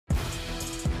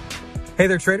Hey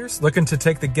there, traders. Looking to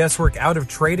take the guesswork out of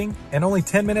trading in only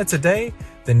 10 minutes a day?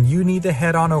 Then you need to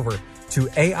head on over to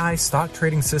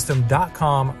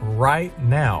AIStockTradingSystem.com right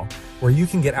now, where you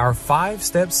can get our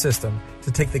 5-step system to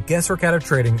take the guesswork out of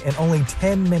trading in only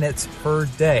 10 minutes per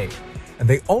day. And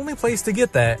the only place to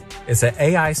get that is at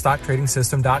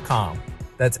AIStockTradingSystem.com.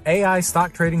 That's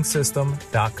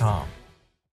AIStockTradingSystem.com.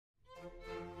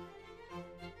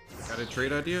 Got a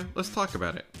trade idea? Let's talk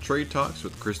about it. Trade Talks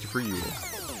with Christopher Ewell.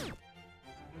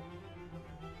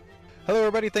 Hello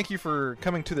everybody, thank you for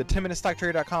coming to the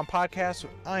 10MinuteStockTrader.com podcast.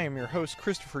 I am your host,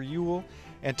 Christopher Ewell,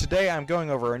 and today I'm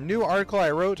going over a new article I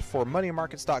wrote for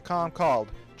MoneyMarkets.com called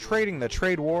Trading the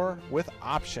Trade War with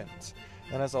Options.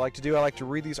 And as I like to do, I like to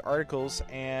read these articles,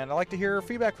 and I like to hear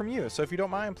feedback from you. So if you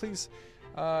don't mind, please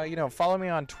follow me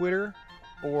on Twitter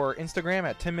or Instagram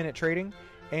at 10Minute Trading.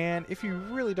 And if you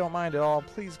really don't mind at all,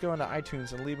 please go into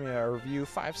iTunes and leave me a review.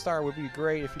 5-star would be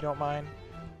great if you don't mind.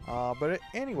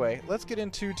 Anyway, let's get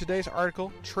into today's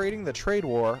article, Trading the Trade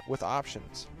War with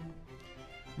Options.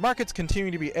 Markets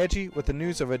continue to be edgy with the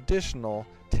news of additional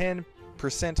 10%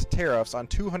 tariffs on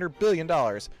 $200 billion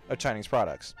of Chinese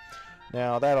products.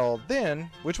 Now,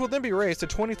 which will then be raised to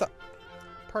 20,000.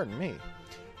 Pardon me.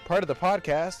 Part of the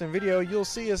podcast and video you'll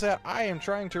see is that I am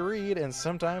trying to read and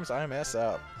sometimes I mess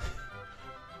up.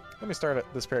 Let me start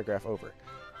this paragraph over.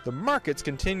 The markets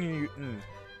continue.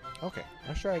 Okay,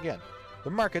 let's try again. The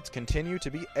markets continue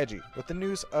to be edgy with the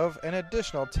news of an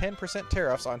additional 10%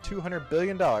 tariffs on $200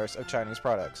 billion of Chinese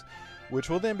products, which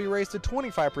will then be raised to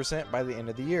 25% by the end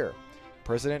of the year.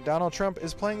 President Donald Trump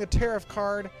is playing the tariff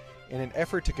card in an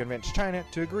effort to convince China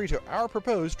to agree to our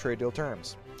proposed trade deal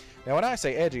terms. Now, when I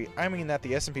say edgy, I mean that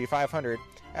the S&P 500,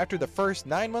 after the first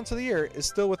 9 months of the year, is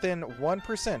still within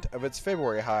 1% of its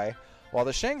February high, while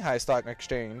the Shanghai Stock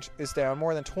Exchange is down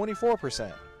more than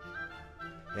 24%.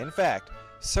 In fact,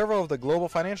 several of the global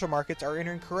financial markets are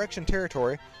entering correction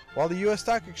territory, while the U.S.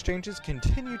 stock exchanges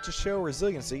continue to show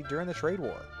resiliency during the trade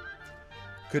war.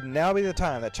 Could now be the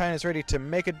time that China is ready to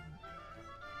make a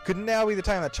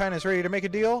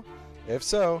deal? If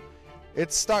so,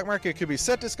 its stock market could be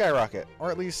set to skyrocket, or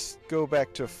at least go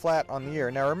back to flat on the year.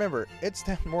 Now remember, it's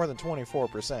down more than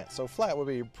 24%, so flat would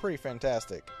be pretty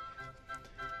fantastic.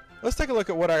 Let's take a look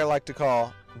at what I like to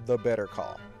call the better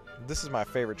call. This is my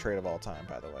favorite trade of all time,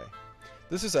 by the way.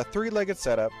 This is a 3-legged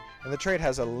setup, and the trade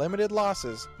has limited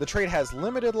losses,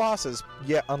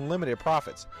 yet unlimited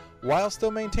profits, while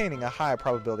still maintaining a high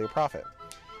probability of profit.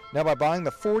 Now, by buying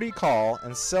the 40 call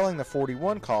and selling the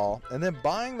 41 call, and then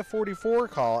buying the 44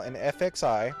 call in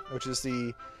FXI, which is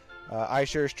the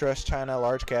iShares Trust China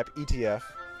Large Cap ETF,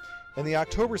 in the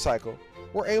October cycle,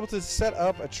 we're able to set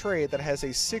up a trade that has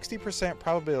a 60%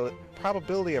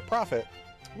 probability of profit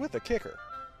with a kicker.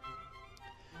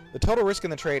 The total risk in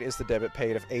the trade is the debit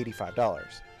paid of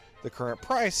 $85. The current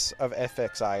price of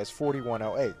FXI is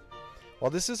 $41.08. While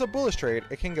this is a bullish trade,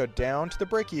 it can go down to the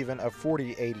break-even of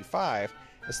 $40.85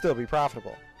 and still be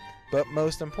profitable. But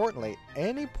most importantly,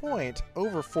 any point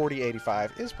over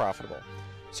 $40.85 is profitable.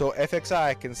 So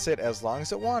FXI can sit as long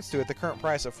as it wants to at the current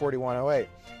price of $41.08.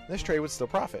 This trade would still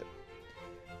profit.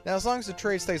 Now, as long as the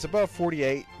trade stays above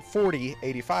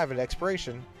 $40.85 at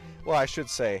expiration, well, I should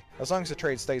say, as long as the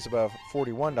trade stays above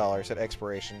 $41 at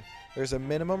expiration, there's a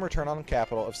minimum return on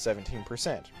capital of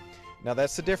 17%. Now,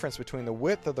 that's the difference between the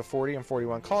width of the 40 and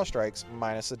 41 call strikes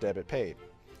minus the debit paid.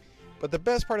 But the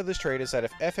best part of this trade is that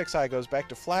if FXI goes back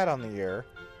to flat on the year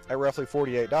at roughly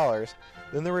 $48,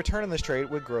 then the return on this trade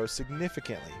would grow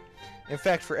significantly. In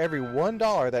fact, for every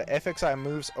 $1 that FXI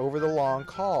moves over the long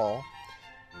call,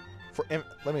 In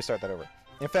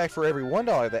fact, for every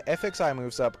 $1 that FXI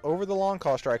moves up over the long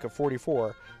call strike of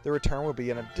 44, the return will be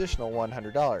an additional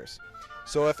 $100.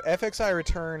 So if FXI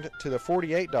returned to the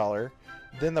 $48,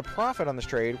 then the profit on this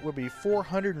trade would be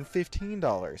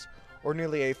 $415, or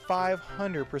nearly a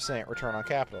 500% return on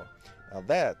capital. Now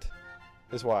that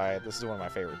is why this is one of my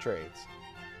favorite trades.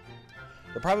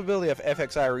 The probability of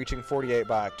FXI reaching 48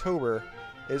 by October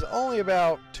is only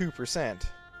about 2%.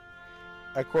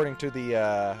 According to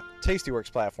the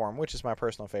Tastyworks platform, which is my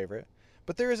personal favorite.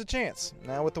 But there is a chance.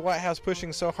 Now, with the White House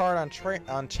pushing so hard on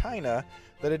China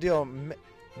that a deal...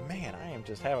 Man, I am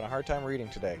just having a hard time reading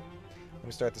today. Let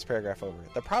me start this paragraph over.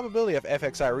 The probability of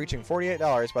FXI reaching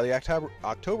 $48 by the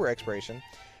October expiration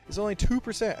is only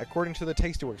 2% according to the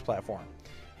Tastyworks platform.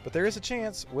 But there is a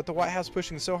chance, with the White House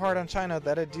pushing so hard on China,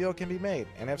 that a deal can be made.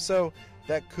 And if so,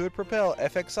 that could propel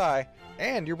FXI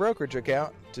and your brokerage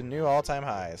account to new all-time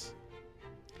highs.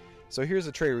 So here's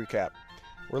a trade recap.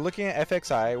 We're looking at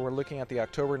FXI, we're looking at the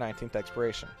October 19th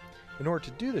expiration. In order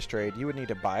to do this trade, you would need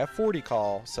to buy a 40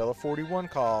 call, sell a 41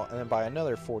 call, and then buy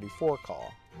another 44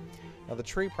 call. Now the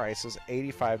trade price is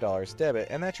 $85 debit,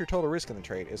 and that's your total risk in the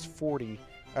trade is the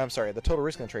total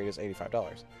risk in the trade is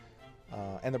 $85.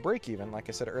 And the break even, like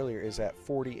I said earlier, is at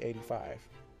 $40.85.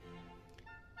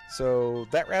 So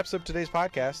that wraps up today's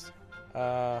podcast.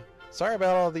 Sorry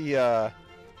about all the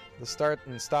start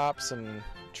and stops and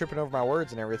tripping over my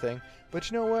words and everything, but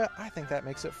you know what? I think that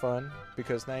makes it fun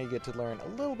because now you get to learn a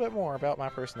little bit more about my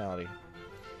personality.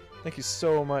 Thank you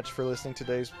so much for listening to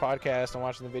today's podcast and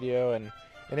watching the video and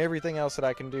everything else that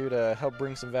I can do to help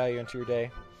bring some value into your day.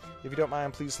 If you don't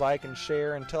mind, please like and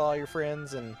share and tell all your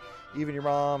friends and even your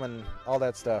mom and all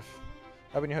that stuff.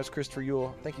 I've been your host, Christopher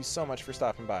Ewell. Thank you so much for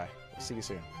stopping by. I'll see you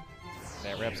soon.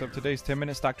 That wraps up today's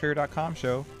 10MinuteStockTrader.com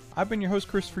show. I've been your host,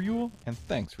 Christopher Ewell, and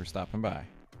thanks for stopping by.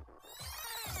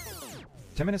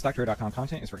 10MinuteStockTrader.com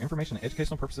content is for information and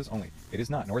educational purposes only. It is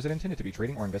not, nor is it intended to be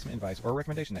trading or investment advice or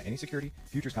recommendation that any security,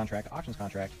 futures contract, options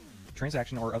contract,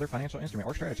 transaction, or other financial instrument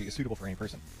or strategy is suitable for any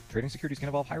person. Trading securities can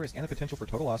involve high risk and the potential for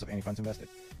total loss of any funds invested.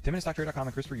 10MinuteStockTrader.com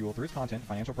and Christopher Ewell, through its content,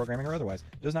 financial programming, or otherwise,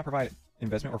 does not provide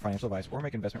investment or financial advice or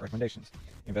make investment recommendations.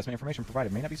 Investment information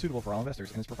provided may not be suitable for all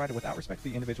investors and is provided without respect to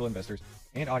the individual investors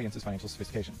and audience's financial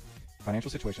sophistication, financial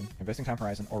situation, investing time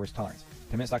horizon, or risk tolerance.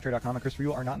 10MinuteStockTrader.com and Christopher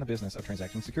Ewell are not in the business of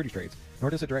transacting security trades, nor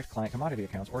does it direct client commodity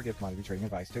accounts or give commodity trading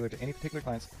advice tailored to any particular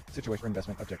client's situation or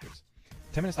investment objectives.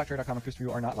 10MinuteStockTrader.com and Christopher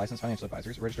Ewell are not licensed financial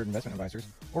advisors, registered investment advisors,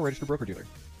 or registered broker-dealer.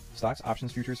 Stocks,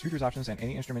 options, futures options, and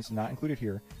any instruments not included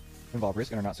here involve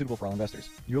risk and are not suitable for all investors.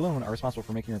 You alone are responsible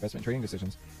for making your investment trading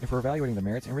decisions and for evaluating the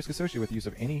merits and risk associated with the use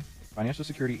of any financial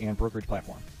security and brokerage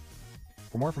platform.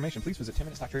 For more information, please visit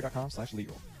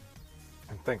 10MinuteStockTrader.com/legal.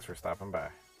 And thanks for stopping by.